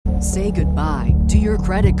Say goodbye to your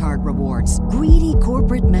credit card rewards. Greedy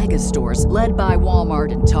corporate mega stores, led by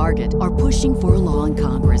Walmart and Target, are pushing for a law in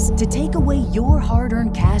Congress to take away your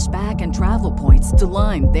hard-earned cash back and travel points to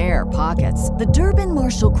line their pockets. The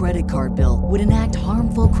Durbin-Marshall credit card bill would enact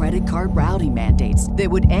harmful credit card routing mandates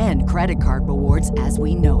that would end credit card rewards as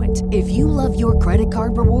we know it. If you love your credit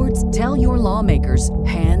card rewards, tell your lawmakers,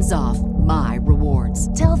 hands off my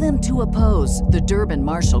rewards. Tell them to oppose the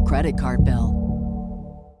Durbin-Marshall credit card bill.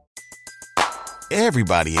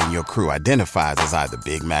 Everybody in your crew identifies as either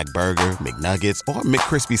Big Mac Burger, McNuggets, or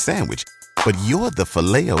McCrispy Sandwich. But you're the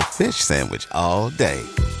Filet-O-Fish Sandwich all day.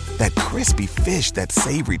 That crispy fish, that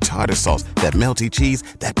savory tartar sauce, that melty cheese,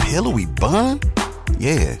 that pillowy bun.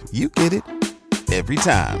 Yeah, you get it. Every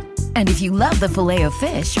time. And if you love the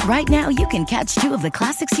Filet-O-Fish, right now you can catch two of the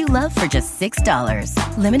classics you love for just $6.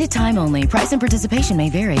 Limited time only. Price and participation may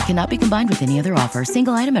vary. Cannot be combined with any other offer.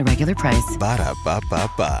 Single item at regular price.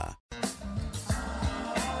 Ba-da-ba-ba-ba.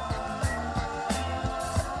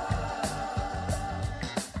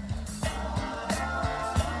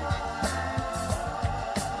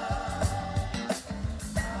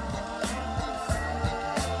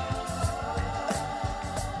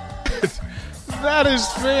 That is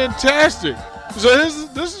fantastic. So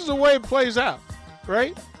this is the way it plays out,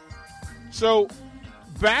 right? So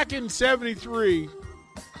back in '73,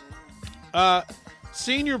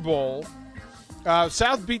 Senior Bowl,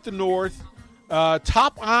 South beat the North.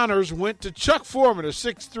 Top honors went to Chuck Foreman, a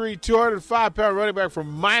 6'3", 205-pound running back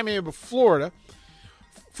from Miami, Florida.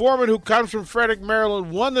 Foreman, who comes from Frederick,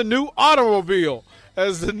 Maryland, won the new automobile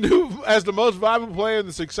as the most valuable player in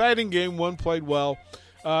this exciting game. One played well.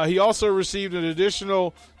 He also received an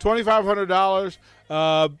additional $2,500.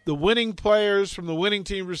 The winning players from the winning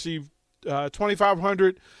team received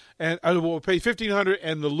 $2,500 and were paid $1,500,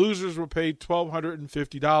 and the losers were paid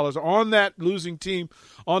 $1,250. On that losing team,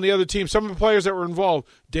 on the other team, some of the players that were involved: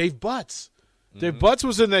 Dave Butts. Dave Butts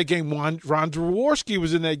was in that game. Ron Jaworski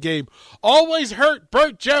was in that game. Always hurt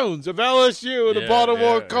Burt Jones of LSU and the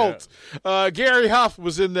Baltimore Colts. Yeah. Gary Huff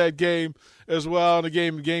was in that game as well. In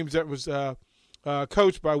the games that was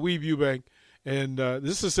coached by Weeb Eubank. And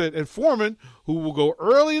this is it. And Foreman, who will go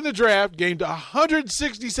early in the draft, gained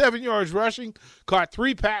 167 yards rushing, caught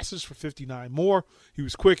 3 passes for 59 more. He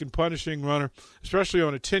was quick and punishing runner, especially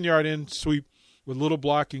on a 10-yard end sweep with little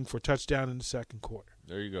blocking for a touchdown in the second quarter.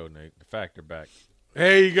 There you go, Nate. The factor back.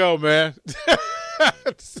 There you go, man.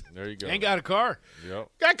 There you go. And got a car. Yep.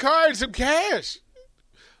 Got a car and some cash.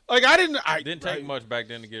 Like, I didn't take much back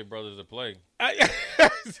then to give brothers a play.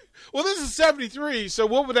 Well, this is 73, so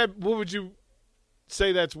what would you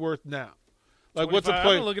say that's worth now? Like, what's a play? I'm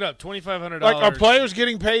gonna look it up. $2,500. Like, are players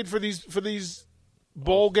getting paid for these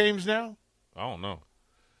bowl games now? I don't know.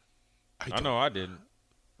 I know I didn't.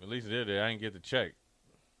 At least I didn't get the check.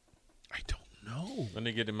 I don't know. Let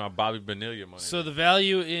me get in my Bobby Bonilla money. So the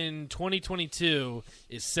value in 2022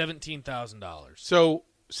 is $17,000. So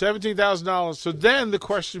 $17,000. So then the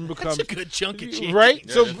question becomes, that's a good chunk of change, right?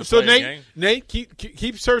 Yeah, So Nate,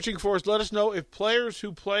 keep searching for us. Let us know if players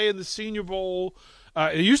who play in the Senior Bowl.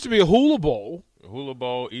 It used to be a Hula Bowl. Hula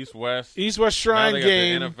Bowl, East-West Shrine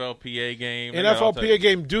game. The NFLPA game. NFLPA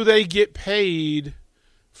game. Do they get paid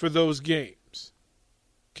for those games?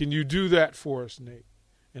 Can you do that for us, Nate?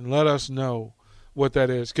 And let us know what that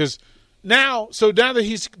is. Because now that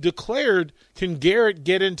he's declared, can Garrett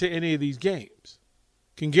get into any of these games?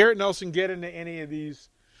 Can Garrett Nelson get into any of these?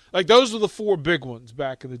 Like, those are the 4 big ones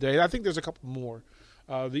back in the day. I think there's a couple more.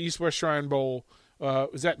 The East-West Shrine Bowl.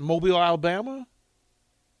 Is that Mobile, Alabama?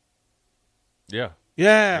 Yeah.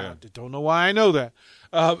 Don't know why I know that.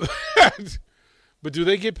 But do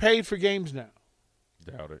they get paid for games now?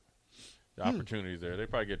 Doubt it. The opportunity's there. They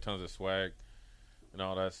probably get tons of swag and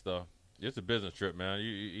all that stuff. It's a business trip, man.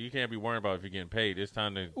 You can't be worrying about if you're getting paid. It's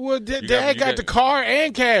time to. Well, Dad got the car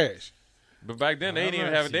and cash. But back then they didn't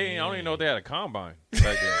even have. I don't even know if they had a combine back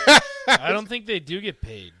then. I don't think they do get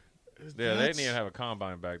paid. Yeah, they didn't even have a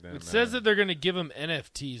combine back then. It says that they're going to give them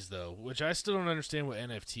NFTs though, which I still don't understand what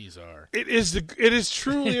NFTs are. It is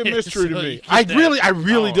truly a mystery to me. I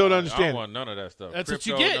really don't understand. I don't want none of that stuff. That's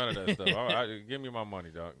Crypto, what you get. None of that stuff. All right, give me my money,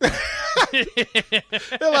 dog.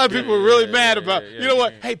 A lot of people are really mad about. You know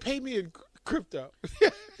what? Hey, pay me in crypto.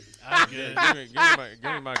 I'm good.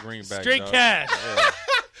 give me my greenback. Straight dog. cash.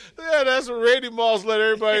 Yeah, that's what Randy Moss let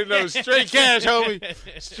everybody know. Straight cash, homie.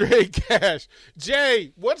 Straight cash.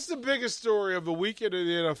 Jay, what's the biggest story of the weekend in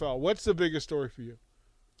the NFL? What's the biggest story for you?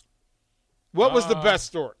 What was the best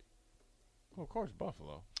story? Well, of course,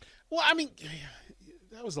 Buffalo. Well, I mean,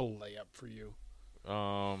 that was a layup for you.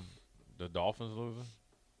 The Dolphins losing.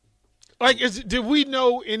 Like, did we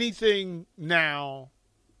know anything now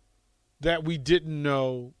that we didn't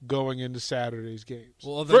know going into Saturday's games.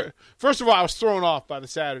 Well, first of all, I was thrown off by the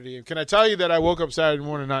Saturday. And can I tell you that I woke up Saturday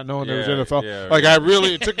morning not knowing there was NFL? Yeah, like I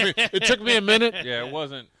really, it took me a minute. Yeah, it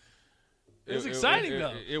wasn't. It was exciting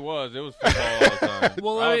though. It was. It was football all the time.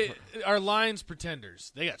 Well, our Lions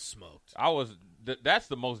pretenders, they got smoked. That's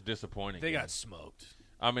the most disappointing. They game. got smoked.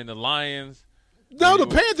 I mean, the Lions. No, the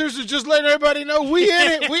Panthers are just letting everybody know we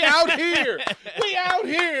in it. We out here. We out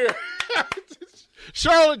here.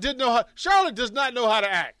 Charlotte does not know how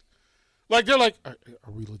to act. Like they're like, are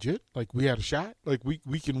we legit? Like we had a shot? Like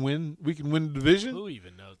we can win? We can win the division? Who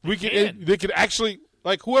even knows? They could actually,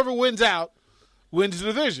 like, whoever wins out wins the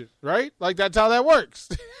division, right? Like that's how that works.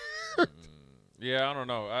 Yeah, I don't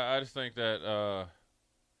know. I just think that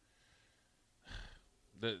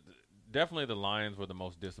definitely the Lions were the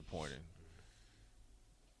most disappointing.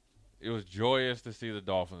 It was joyous to see the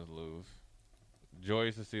Dolphins lose.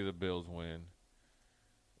 Joyous to see the Bills win.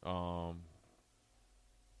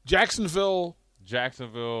 Jacksonville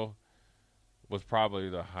was probably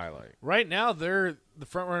the highlight. Right now, they're the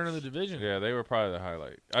front runner of the division. Yeah, they were probably the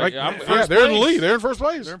highlight. they're in the lead. They're in first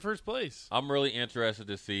place. They're in first place. I'm really interested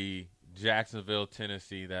to see Jacksonville,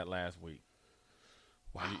 Tennessee that last week.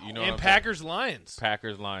 Wow. You know and Packers-Lions.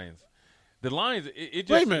 Packers-Lions. The Lions, it just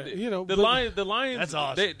wait a minute. You know, the Lions. That's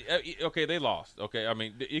awesome. They lost. Okay, I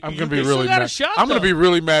mean, I'm going to be still really got a mad. shot, I'm going to though. be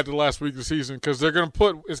really mad the last week of the season because they're going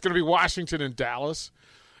to it's going to be Washington and Dallas,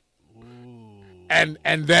 and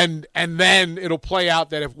then it'll play out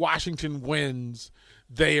that if Washington wins,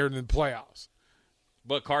 they are in the playoffs.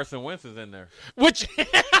 But Carson Wentz is in there. Which, as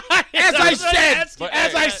I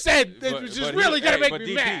said, it was just really going to make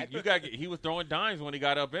me mad. He was throwing dimes when he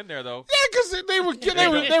got up in there, though. Yeah, because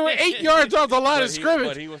they were 8 yards off the line of scrimmage.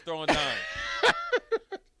 But he was throwing dimes.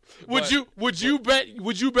 Would you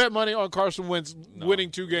bet money on Carson Wentz winning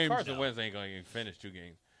 2 games? Carson Wentz ain't going to finish 2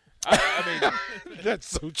 games. I mean, that's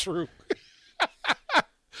so true.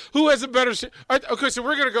 Who has a better chance? Okay, so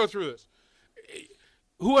we're going to go through this.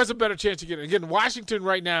 Who has a better chance to get in? Again, Washington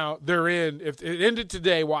right now, they're in. If it ended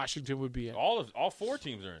today, Washington would be in. All 4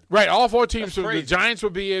 teams are in. Right, all 4 teams. That's So crazy. the Giants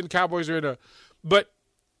would be in, Cowboys are in. But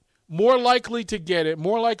more likely to get it,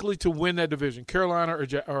 more likely to win that division, Carolina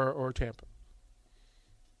or Tampa.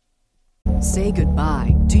 Say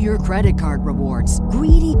goodbye to your credit card rewards.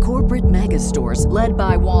 Greedy corporate mega stores, led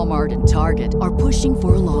by Walmart and Target, are pushing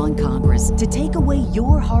for a law in Congress to take away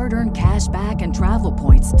your hard-earned cash back and travel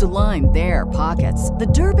points to line their pockets. The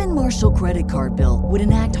Durbin-Marshall credit card bill would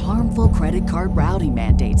enact harmful credit card routing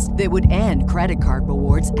mandates that would end credit card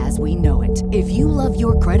rewards as we know it. If you love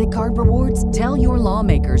your credit card rewards, tell your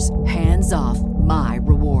lawmakers, hands off my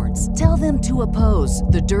rewards. Tell them to oppose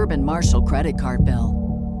the Durbin-Marshall credit card bill.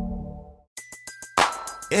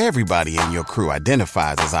 Everybody in your crew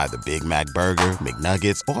identifies as either Big Mac Burger,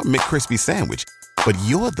 McNuggets, or McCrispy Sandwich. But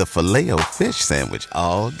you're the Filet-O-Fish Sandwich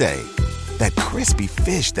all day. That crispy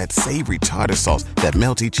fish, that savory tartar sauce, that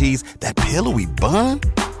melty cheese, that pillowy bun.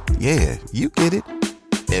 Yeah, you get it.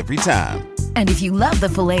 Every time. And if you love the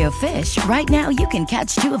Filet-O-Fish, right now you can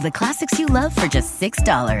catch 2 of the classics you love for just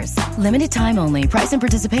 $6. Limited time only. Price and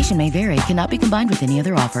participation may vary. Cannot be combined with any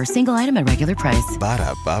other offer. Single item at regular price.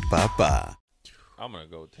 Ba-da-ba-ba-ba. I'm going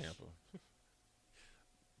to go with Tampa.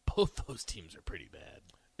 Both those teams are pretty bad.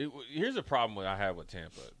 Here's a problem I have with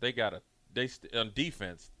Tampa. On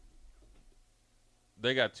defense,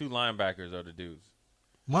 they got 2 linebackers are the dudes.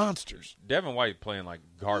 Monsters. Devin White playing like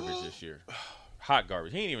garbage this year. Hot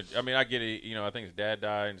garbage. He ain't even. I mean, I get it. I think his dad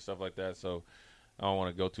died and stuff like that, so I don't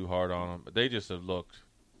want to go too hard on him. But they just have looked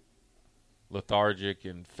lethargic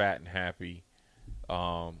and fat and happy.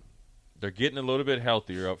 They're getting a little bit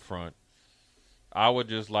healthier up front. I would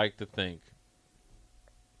just like to think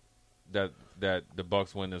that the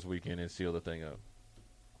Bucs win this weekend and seal the thing up.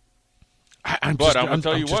 I'm just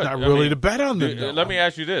not really to bet on them. Let me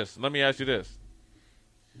ask you this.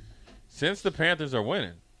 Since the Panthers are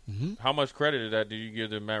winning, how much credit of that do you give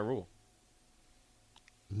to Matt Rule?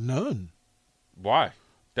 None. Why?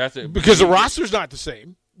 That's it. Because the roster's not the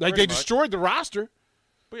same. Like Pretty they much. destroyed the roster.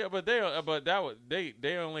 But they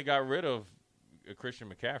only got rid of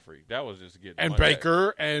Christian McCaffrey. That was just getting And money.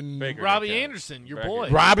 Baker and Baker Robbie didn't count. Anderson, your Baker. boy.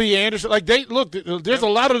 Robbie Anderson. Like there's a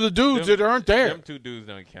lot of the dudes that aren't there. Them 2 dudes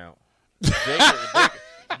don't count.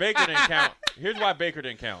 Baker didn't count. Here's why Baker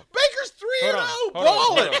didn't count. Baker's 3-0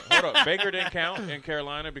 Hold on. Baker didn't count in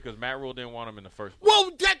Carolina because Matt Rule didn't want him in the first place.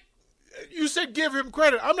 Well, you said give him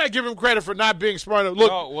credit. I'm not giving him credit for not being smart enough.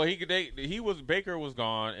 Look, No, well, Baker was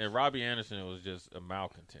gone, and Robbie Anderson was just a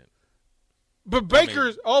malcontent. but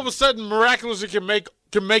Baker all of a sudden miraculously can make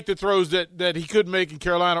the throws that he could make in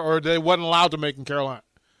Carolina or they wasn't allowed to make in Carolina.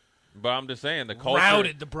 But I'm just saying the culture.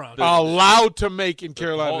 Routed the Broncos. Allowed to make in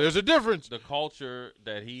Carolina. There's a difference. The culture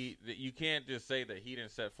that you can't just say that he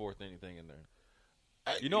didn't set forth anything in there.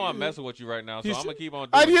 You know I'm messing with you right now, so I'm going to keep on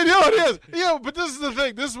doing it. You know it is. Yeah, but this is the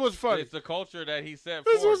thing. This is what's funny. It's the culture that he set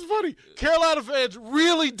This forth. was funny. Carolina fans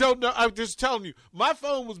really don't know. I'm just telling you. My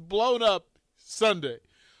phone was blown up Sunday.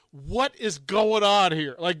 What is going on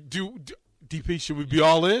here? Like, DP, should we be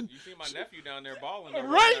all in? You see my nephew down there balling.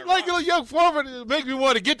 Right? Like a young Foreman, it makes me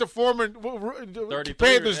want to get the Foreman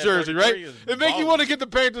Panthers jersey, right? It makes me want to get the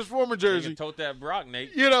Panthers Foreman jersey. Tote that Brock,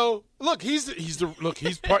 Nate. You know, look, he's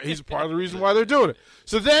part of the reason why they're doing it.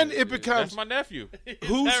 So then it becomes that's my nephew. Is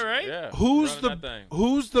that right? Yeah.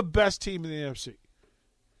 Who's the best team in the NFC?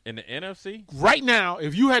 In the NFC? Right now,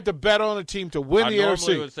 if you had to bet on a team to win the NFC. I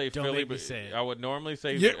normally would say Don't Philly, make me but say it. I would normally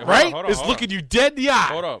say right? Hold on, it's looking you dead in the eye.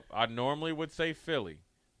 Hold up. I normally would say Philly,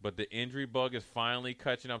 but the injury bug is finally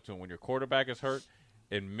catching up to him. When your quarterback is hurt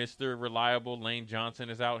and Mr. Reliable Lane Johnson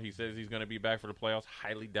is out, he says he's going to be back for the playoffs.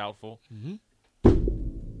 Highly doubtful.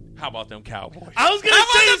 Mm-hmm. How about them Cowboys? I was going to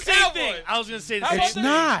say the same thing. I was going to say the same thing. It's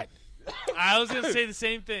not. I was going to say the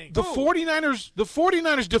same thing. The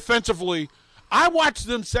 49ers defensively, I watched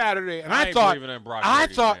them Saturday, and I thought,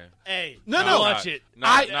 hey, no, watch it.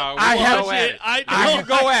 I have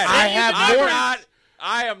go at it.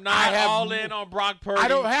 I am not all in on Brock Purdy. I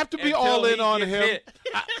don't have to be all in on him.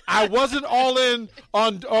 I wasn't all in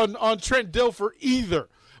on Trent Dilfer either.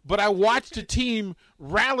 But I watched the team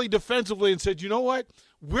rally defensively and said, you know what?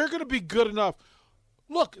 We're going to be good enough.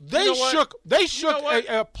 Look, they shook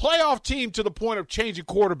a playoff team to the point of changing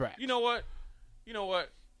quarterback. You know what?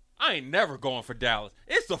 I ain't never going for Dallas.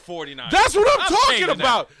 It's the 49ers. That's what I'm talking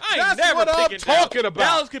about.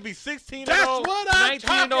 Dallas could be 16-0,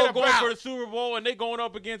 19-0 going for the Super Bowl, and they going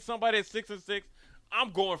up against somebody at 6-6.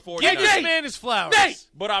 I'm going 49ers. Give this man his flowers.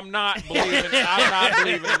 But I'm not believing. I'm not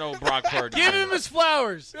believing in no Brock Purdy. Give him his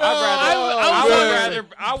flowers. I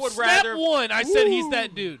would rather. Step one, I said he's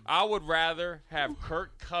that dude. I would rather have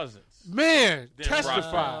Kirk Cousins. Man,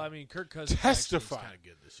 testify. I mean, Kirk Cousins testify. Is kind of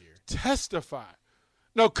good this year. Testify.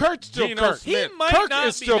 No, Kurt's still Geno Kirk. Smith. He might Kirk not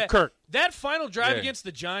is be still bad. Kirk. That final drive against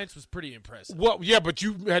the Giants was pretty impressive. Well, yeah, but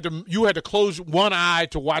you had to close one eye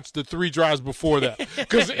to watch the 3 drives before that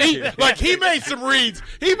because he made some reads.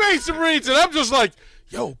 He made some reads, and I'm just like,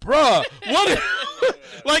 yo, bruh, what?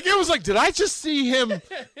 Like it was like, did I just see him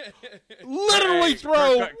literally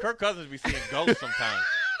throw? Kirk Cousins be seeing ghosts sometimes.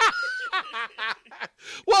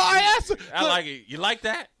 Well, I asked. I like it. You like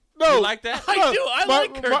that? No, you like that? I do. I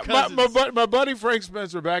like Kirk Cousins. My buddy Frank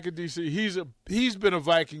Spencer back in D.C. He's been a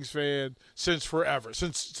Vikings fan since forever,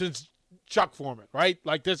 since Chuck Foreman, right?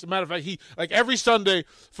 Like this. As a matter of fact, he like every Sunday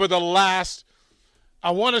for the last.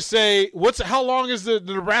 I want to say how long is the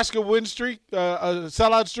Nebraska win streak,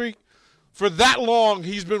 sellout streak? For that long,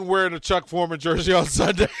 he's been wearing a Chuck Foreman jersey on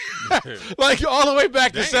Sunday. Like all the way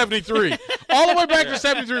back to 73. All the way back to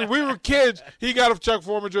 73. We were kids. He got a Chuck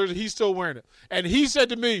Foreman jersey. He's still wearing it. And he said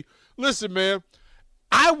to me, listen, man,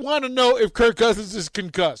 I want to know if Kirk Cousins is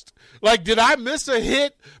concussed. Like, did I miss a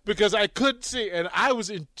hit? Because I couldn't see. And I was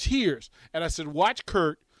in tears. And I said, watch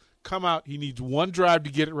Kirk come out. He needs one drive to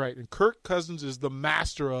get it right. And Kirk Cousins is the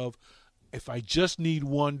master of, if I just need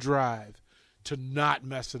one drive to not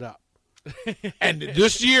mess it up. And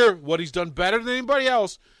this year, what he's done better than anybody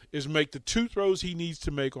else is make the 2 throws he needs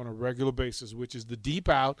to make on a regular basis, which is the deep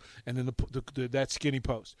out and then that skinny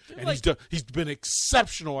post. And he's been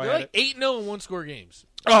exceptional at it. 8-0 in one-score games.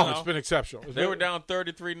 Oh, it's been exceptional. They were down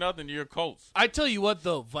 33-0 to your Colts. I tell you what,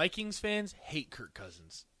 though, Vikings fans hate Kirk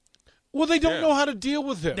Cousins. Well, they don't know how to deal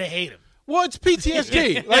with him. They hate him. Well, it's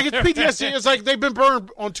PTSD. Like, it's PTSD. It's like they've been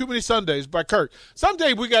burned on too many Sundays by Kirk.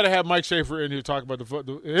 Someday we got to have Mike Schaefer in here talking about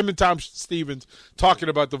him and Tom Stevens talking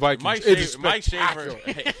about the Vikings. Mike Schaefer.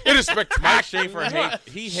 It is spectacular. Mike Schaefer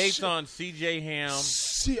hates on C.J. Ham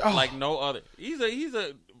like no other. He's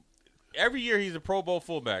a every year he's a Pro Bowl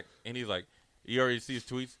fullback, and he's like, you already see his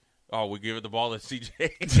tweets. Oh, we give it the ball to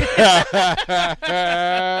C.J.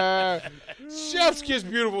 Chef's kiss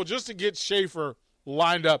beautiful just to get Schaefer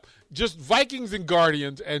lined up. Just Vikings and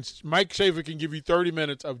Guardians, and Mike Schaefer can give you 30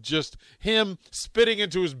 minutes of just him spitting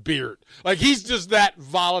into his beard. Like, he's just that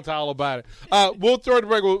volatile about it. We'll throw it to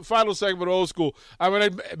break. Final segment of Old School. I'm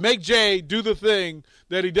going to make Jay do the thing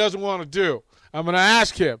that he doesn't want to do. I'm going to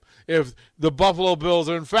ask him if the Buffalo Bills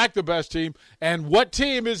are in fact the best team, and what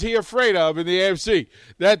team is he afraid of in the AFC.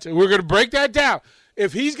 We're going to break that down.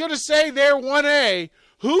 If he's going to say they're 1A,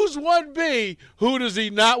 who's 1B? Who does he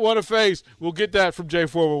not want to face? We'll get that from Jay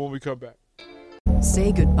Foreman when we come back.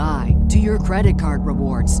 Say goodbye to your credit card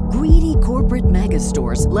rewards. Greedy corporate mega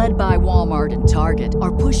stores, led by Walmart and Target,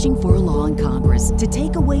 are pushing for a law in Congress to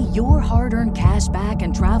take away your hard-earned cash back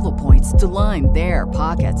and travel points to line their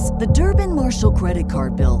pockets. The Durbin-Marshall credit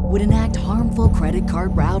card bill would enact harmful credit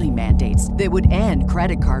card routing mandates that would end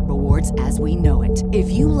credit card rewards as we know it.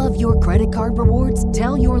 If you love your credit card rewards,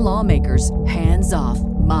 tell your lawmakers, hands off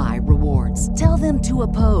my rewards. Tell them to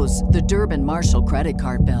oppose the Durbin-Marshall credit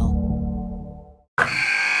card bill.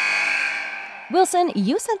 Wilson,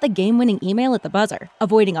 you sent the game-winning email at the buzzer,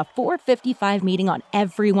 avoiding a 4:55 meeting on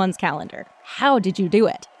everyone's calendar. How did you do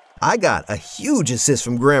it? I got a huge assist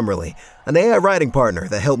from Grammarly, an AI writing partner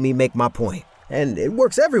that helped me make my point. And it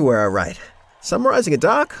works everywhere I write. Summarizing a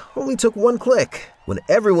doc only took one click. When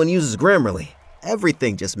everyone uses Grammarly,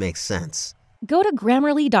 everything just makes sense. Go to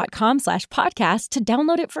Grammarly.com/podcast to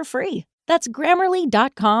download it for free. That's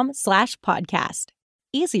Grammarly.com/podcast.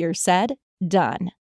 Easier said, done.